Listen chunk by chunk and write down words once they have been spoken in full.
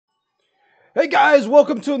Hey guys,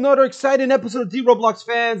 welcome to another exciting episode of Dee-Roblox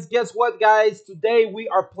fans. Guess what, guys? Today we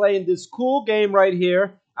are playing this cool game right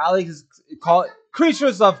here. Alex is called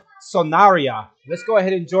Creatures of Sonaria. Let's go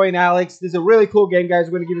ahead and join Alex. This is a really cool game, guys.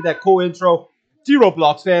 We're going to give you that cool intro.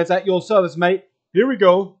 Dee-Roblox fans, at your service, mate. Here we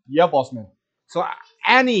go. Yeah, boss man. So,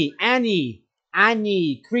 Annie,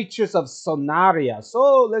 Creatures of Sonaria.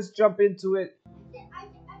 So, let's jump into it.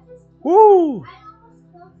 Woo!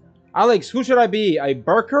 Alex, who should I be? A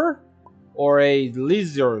Burker? Or a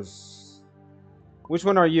lizards? Which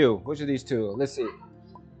one are you? Which of these two? Let's see.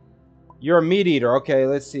 You're a meat eater. Okay,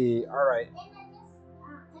 let's see. All right.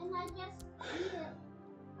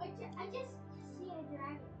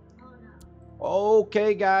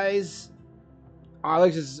 Okay, guys.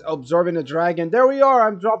 Alex is observing a dragon. There we are.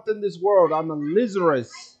 I'm dropped in this world. I'm a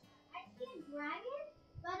lizardess. I see a dragon,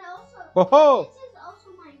 but also Whoa. this is also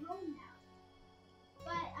my home now.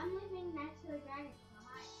 But I'm living next to a dragon.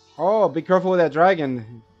 Oh, be careful with that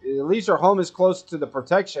dragon. At least your home is close to the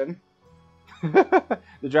protection.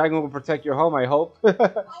 The dragon will protect your home, I hope.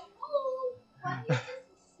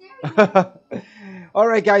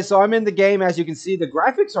 Alright, guys, so I'm in the game. As you can see, the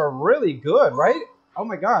graphics are really good, right? Oh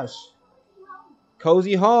my gosh.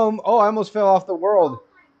 Cozy home. Oh, I almost fell off the world.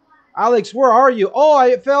 Alex, where are you? Oh,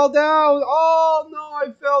 I fell down. Oh, no,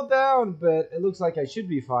 I fell down. But it looks like I should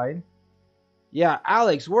be fine. Yeah,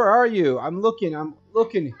 Alex, where are you? I'm looking.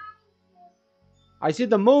 I see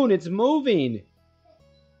the moon. It's moving.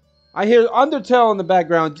 I hear Undertale in the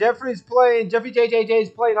background. Jeffrey's playing. Jeffrey JJJ is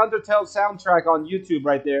playing Undertale soundtrack on YouTube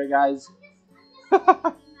right there, guys.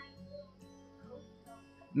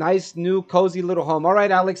 Nice new cozy little home. All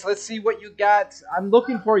right, Alex, let's see what you got. I'm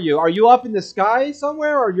looking for you. Are you up in the sky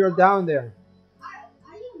somewhere or you're down there?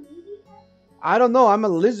 Are you maybe? I don't know. I'm a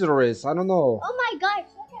lizardess. I don't know. Oh my gosh,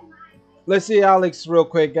 look at mine. Let's see Alex real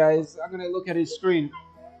quick, guys. I'm going to look at his screen.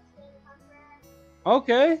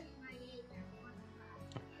 Okay.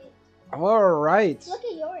 All right. Look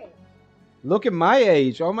at yours. Look at my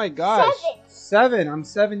age. Oh my gosh. 7. I'm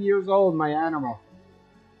 7 years old, my animal.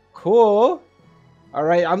 Cool. All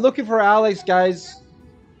right. I'm looking for Alex, guys.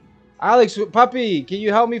 Alex, puppy, can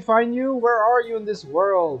you help me find you? Where are you in this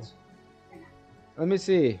world? Let me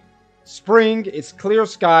see. Spring. It's clear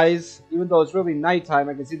skies. Even though it's really nighttime,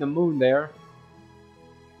 I can see the moon there.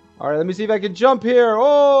 All right. Let me see if I can jump here.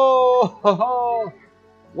 Oh!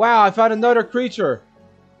 Wow, I found another creature.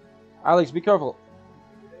 Alex, be careful.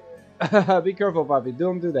 Be careful, puppy.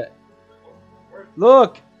 Don't do that.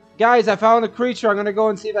 Look, guys, I found a creature. I'm going to go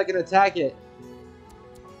and see if I can attack it.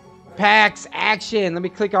 Packs, action. Let me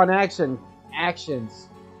click on action. Actions.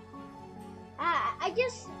 I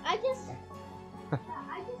just almost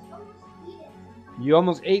eat it. You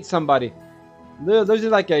almost ate somebody. There's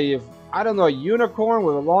like a, I don't know, a unicorn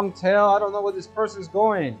with a long tail. I don't know where this person's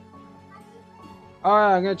going.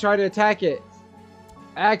 Alright, I'm going to try to attack it.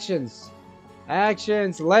 Actions.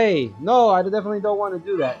 Actions. Lay. No, I definitely don't want to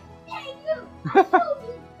do that.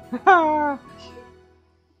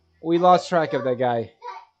 We lost track of that guy.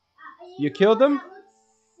 You killed him?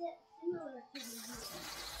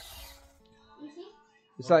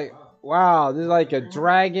 It's like, wow, this is like a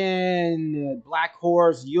dragon, black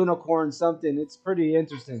horse, unicorn, something. It's pretty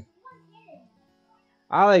interesting.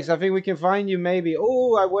 Alex, I think we can find you maybe.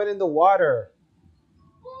 Oh, I went in the water.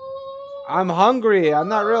 I'm hungry. I'm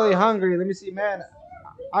not really hungry. Let me see, man.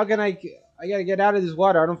 How can I gotta get out of this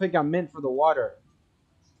water. I don't think I'm meant for the water.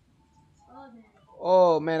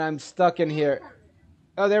 Oh, man, I'm stuck in here.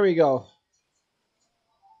 Oh, there we go.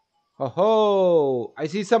 Oh, I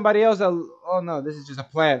see somebody else. Oh, no, this is just a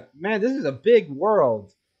plant. Man, this is a big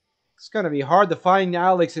world. It's going to be hard to find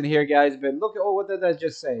Alex in here, guys. But look at, oh, what did that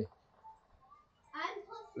just say?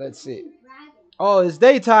 Let's see. Oh, it's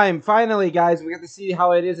daytime. Finally, guys, we get to see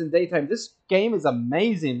how it is in daytime. This game is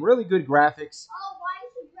amazing. Really good graphics. Oh, why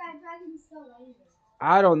is the dragon still lazy?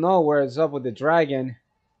 I don't know where it's up with the dragon.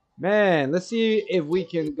 Man, let's see if we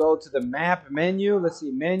can go to the map menu. Let's see,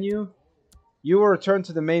 menu. You will return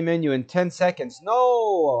to the main menu in 10 seconds.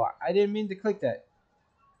 No, I didn't mean to click that.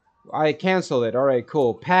 I canceled it. All right,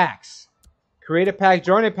 cool. Packs. Create a pack.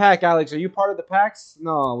 Join a pack, Alex. Are you part of the packs?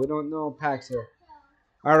 No, we don't know packs here.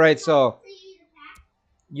 All right, so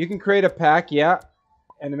you can create a pack, yeah.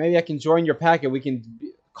 And maybe I can join your pack and we can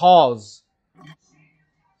calls.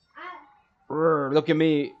 Look at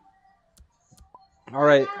me. All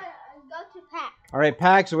right. Go to pack. All right,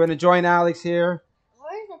 packs. We're going to join Alex here.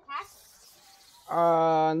 Where's the pack?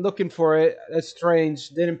 I'm looking for it. That's strange.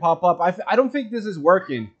 Didn't pop up. I don't think this is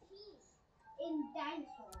working. In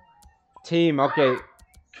dinosaur. Team, okay.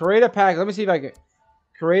 Create a pack. Let me see if I can.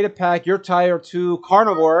 Create a pack. Your tire to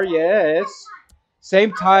carnivore. Yes.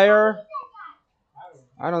 Same tire.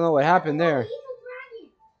 I don't know what happened there. Eat the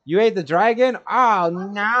dragon. You ate the dragon? Oh,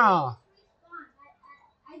 no.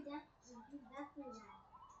 I definitely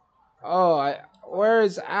Oh, where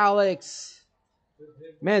is Alex?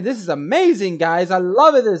 Man, this is amazing, guys. I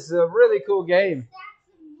love it. This is a really cool game.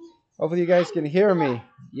 Hopefully you guys can hear me.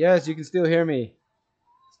 Yes, you can still hear me.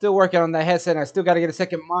 Still working on that headset. I still got to get a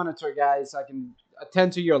second monitor, guys, so I can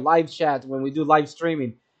attend to your live chat when we do live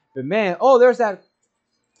streaming. But man, oh, there's that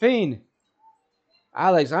fiend.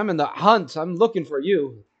 Alex, I'm in the hunt. I'm looking for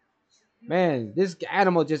you. Man, this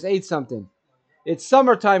animal just ate something. It's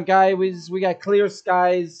summertime, guys. We got clear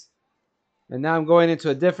skies. And now I'm going into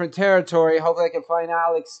a different territory. Hopefully I can find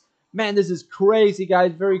Alex. Man, this is crazy,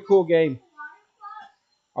 guys. Very cool game.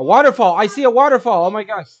 A waterfall. I see a waterfall. Oh, my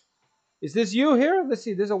gosh. Is this you here? Let's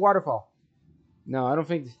see. There's a waterfall. No, I don't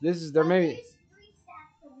think this is... There may be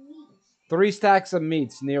 3 stacks of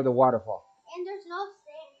meats near the waterfall. And there's no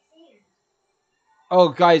sand. Oh,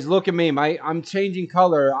 guys, look at me. I'm changing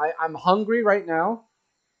color. I'm hungry right now.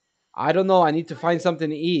 I don't know. I need to find something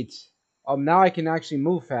to eat. Now I can actually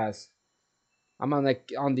move fast. I'm on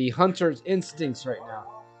the hunter's instincts right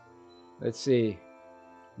now. Let's see.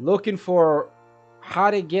 Looking for how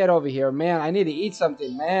to get over here. Man, I need to eat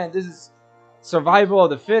something, man. This is survival of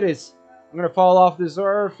the fittest. I'm going to fall off this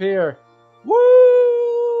earth here. Woo!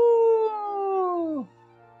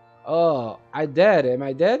 Oh, I dead. Am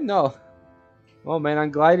I dead? No. Oh, man, I'm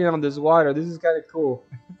gliding on this water. This is kind of cool.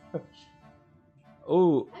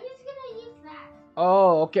 Ooh. I'm just going to use that.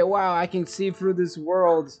 Oh, okay. Wow, I can see through this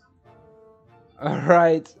world.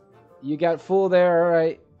 Alright. You got full there.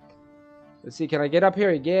 Alright. Let's see. Can I get up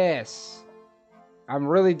here? Yes. I'm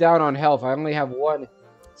really down on health. I only have 1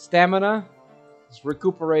 stamina. It's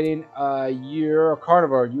recuperating. You're a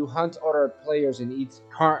carnivore. You hunt other players and eat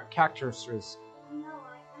carcasses.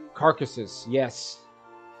 Carcasses. Yes.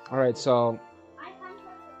 Alright, so...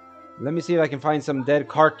 Let me see if I can find some dead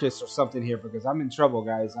carcass or something here, because I'm in trouble,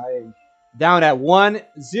 guys. I am down at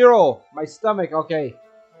 1-0. My stomach. Okay.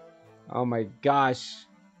 Oh my gosh.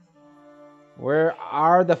 Where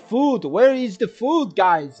are the food? Where is the food,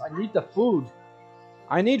 guys? I need the food.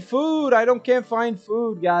 I need food. I can't find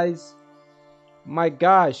food, guys. My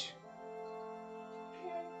gosh.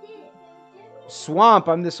 Swamp.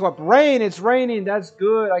 I'm the swamp. Rain. It's raining. That's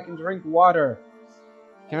good. I can drink water.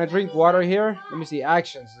 Can I drink water here? Let me see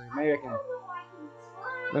actions. Maybe I can.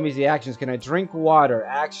 Let me see actions. Can I drink water?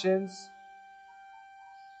 Actions.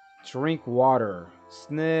 Drink water.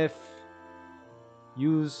 Sniff.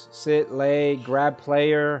 Use, sit, lay, grab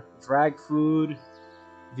player, drag food,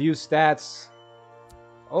 view stats.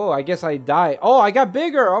 Oh, I guess I died. Oh, I got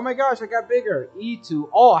bigger. Oh my gosh, I got bigger. E2.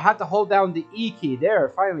 Oh, I had to hold down the E key. There,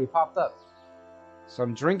 it finally popped up. So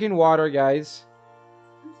I'm drinking water, guys.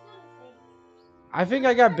 I think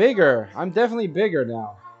I got bigger. I'm definitely bigger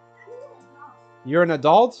now. You're an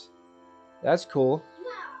adult? That's cool.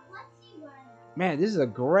 Man, this is a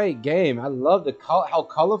great game. I love how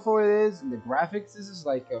colorful it is and the graphics. This is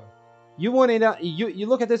like a... You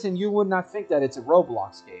look at this and you would not think that it's a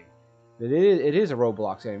Roblox game. But it is a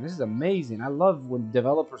Roblox game. This is amazing. I love when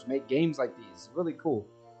developers make games like these. Really cool.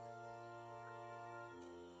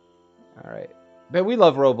 Alright. But we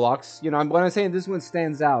love Roblox. You know, when I'm saying this one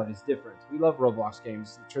stands out, it's different. We love Roblox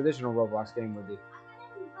games. The traditional Roblox game would be...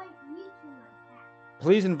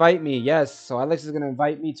 Please invite me. Yes. So Alex is going to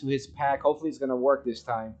invite me to his pack. Hopefully it's going to work this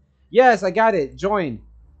time. Yes, I got it. Join.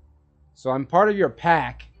 So I'm part of your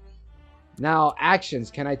pack. Now, actions.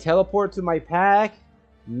 Can I teleport to my pack?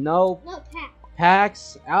 No. No, pack.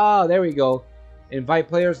 Packs. Oh, there we go. Invite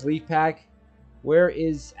players. Leave pack. Where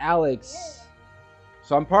is Alex?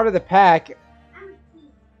 So I'm part of the pack.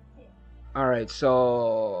 Alright,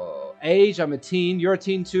 so... Age, I'm a teen. You're a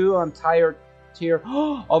teen too. I'm tired.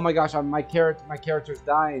 Oh my gosh, my character's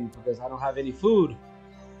dying because I don't have any food.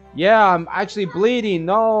 Yeah, I'm actually bleeding.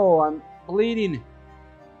 No, I'm bleeding.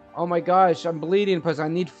 Oh my gosh, I'm bleeding because I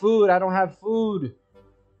need food. I don't have food.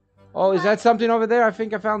 Oh, is that something over there? I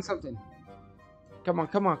think I found something. Come on,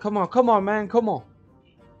 come on, come on, come on, man, come on.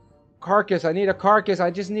 Carcass, I need a carcass. I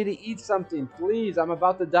just need to eat something, please. I'm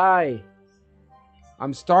about to die.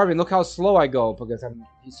 I'm starving. Look how slow I go because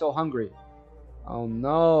he's so hungry. Oh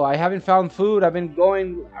no, I haven't found food. I've been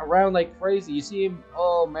going around like crazy. You see him?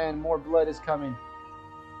 Oh man, more blood is coming.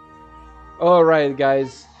 Alright,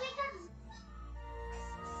 guys.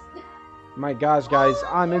 My gosh, guys,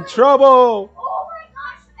 I'm in trouble. Oh my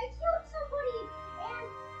gosh, I killed somebody.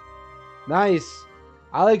 Nice.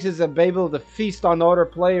 Alex is able to feast on other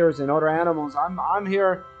players and other animals. I'm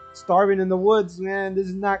here starving in the woods, man. This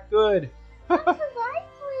is not good.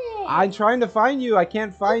 I'm trying to find you. I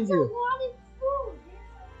can't find you.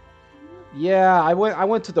 Yeah, I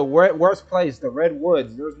went to the worst place, the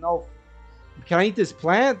redwoods. There's no. Can I eat this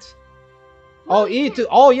plant? Oh, E to.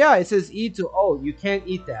 Oh, yeah. It says E to O. You can't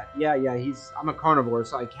eat that. Yeah, yeah. I'm a carnivore,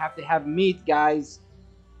 so I have to have meat, guys.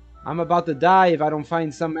 I'm about to die if I don't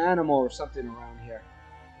find some animal or something around here.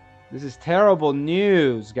 This is terrible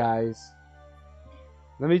news, guys.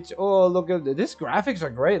 Let me. Oh, look at this. Graphics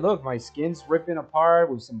are great. Look, my skin's ripping apart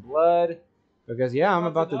with some blood. Because yeah, I'm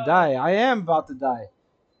about to die. I am about to die.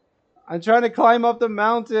 I'm trying to climb up the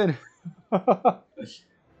mountain.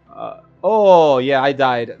 Oh, yeah, I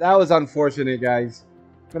died. That was unfortunate, guys.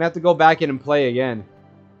 I'm gonna have to go back in and play again.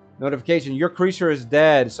 Notification: your creature is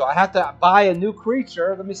dead. So I have to buy a new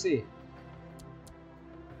creature. Let me see.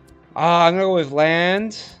 I'm gonna go with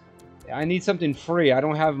land. I need something free. I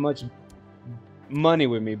don't have much money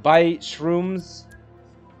with me. Buy shrooms.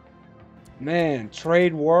 Man,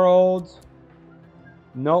 trade world.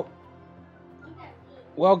 Nope.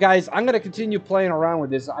 Well, guys, I'm gonna continue playing around with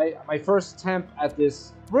this. My first attempt at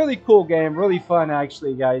this really cool game, really fun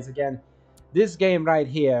actually, guys. Again, this game right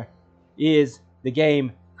here is the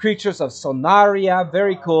game Creatures of Sonaria.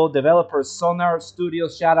 Very cool. Developers Sonar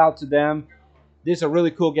Studios. Shout out to them. This is a really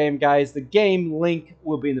cool game, guys. The game link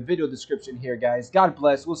will be in the video description here, guys. God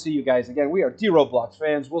bless. We'll see you guys again. We are Dee-Roblox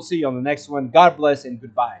fans. We'll see you on the next one. God bless and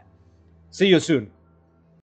goodbye. See you soon.